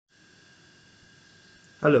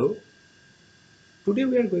Hello, today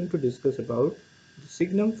we are going to discuss about the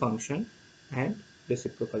Signum function and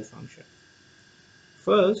reciprocal function.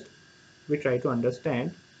 First, we try to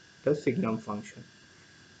understand the Signum function.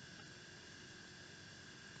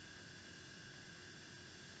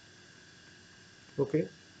 Okay,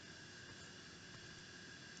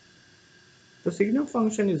 the Signum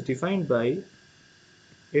function is defined by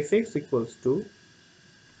fx equals to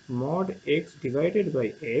mod x divided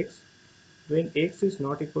by x when x is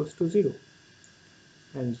not equals to 0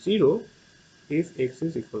 and 0 if x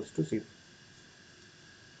is equals to 0,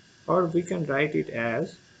 or we can write it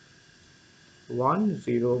as 1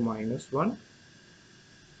 0 minus 1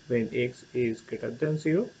 when x is greater than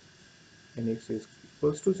 0 and x is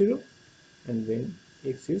equals to 0 and when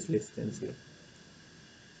x is less than 0.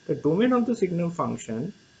 The domain of the Signum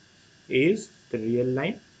function is the real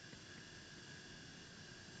line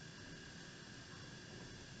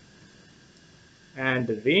and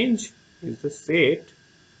the range is the set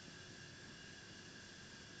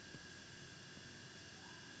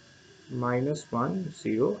 -1,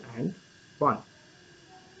 0 and 1.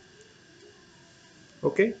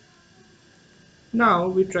 Okay. Now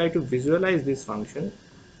we try to visualize this function.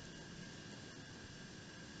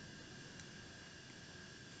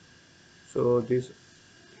 So this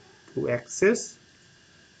two axes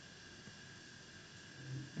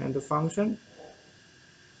and the function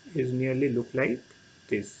is nearly look like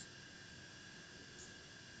this.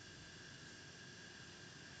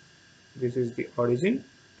 This is the origin,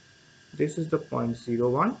 this is the point 0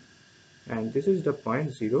 1 and this is the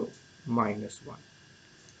point 0 minus 1.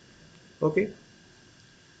 Okay,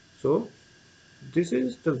 so this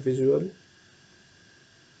is the visual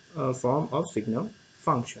form of Signum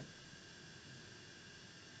function.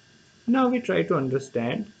 Now we try to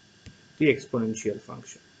understand the exponential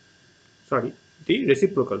function, the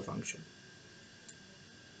reciprocal function.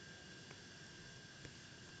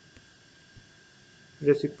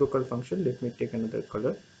 Reciprocal function, let me take another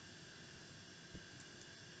color.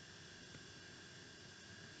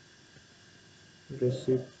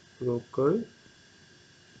 Reciprocal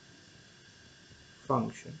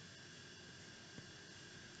function.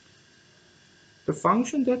 The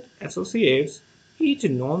function that associates each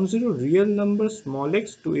non-zero real number small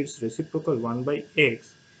x to its reciprocal 1 by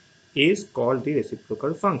x is called the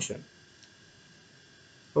reciprocal function.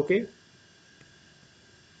 Okay,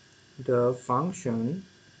 the function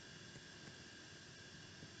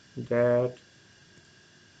that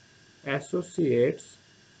associates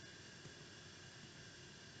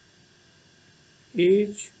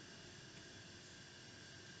each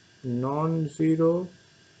non-zero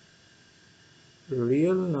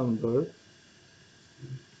real number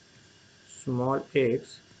small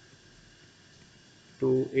x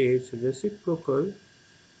to its reciprocal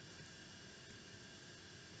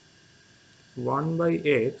 1 by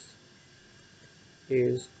x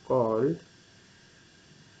is called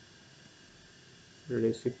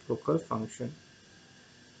reciprocal function.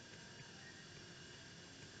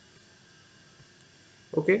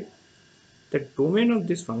 Okay, the domain of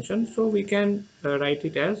this function, so we can write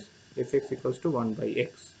it as fx equals to 1 by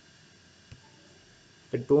x.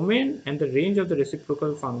 The domain and the range of the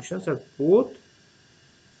reciprocal functions are both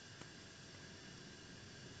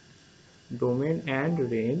domain and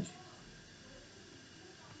range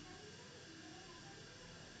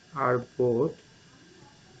are both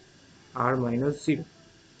r minus 0.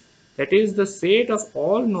 That is the set of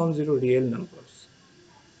all non-zero real numbers.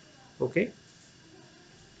 Okay,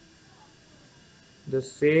 the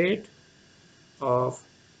set of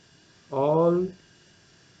all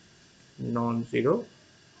non-zero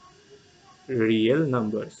real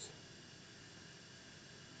numbers.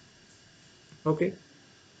 Okay,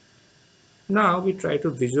 now we try to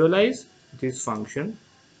visualize this function.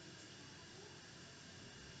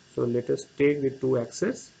 So let us take the two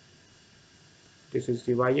axes. This is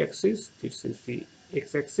the y-axis, this is the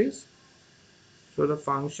x-axis. So the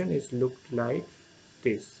function is looked like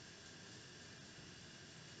this: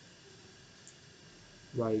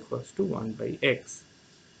 y equals to 1 by x.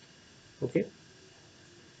 Okay,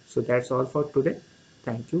 so that's all for today.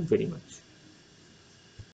 Thank you very much.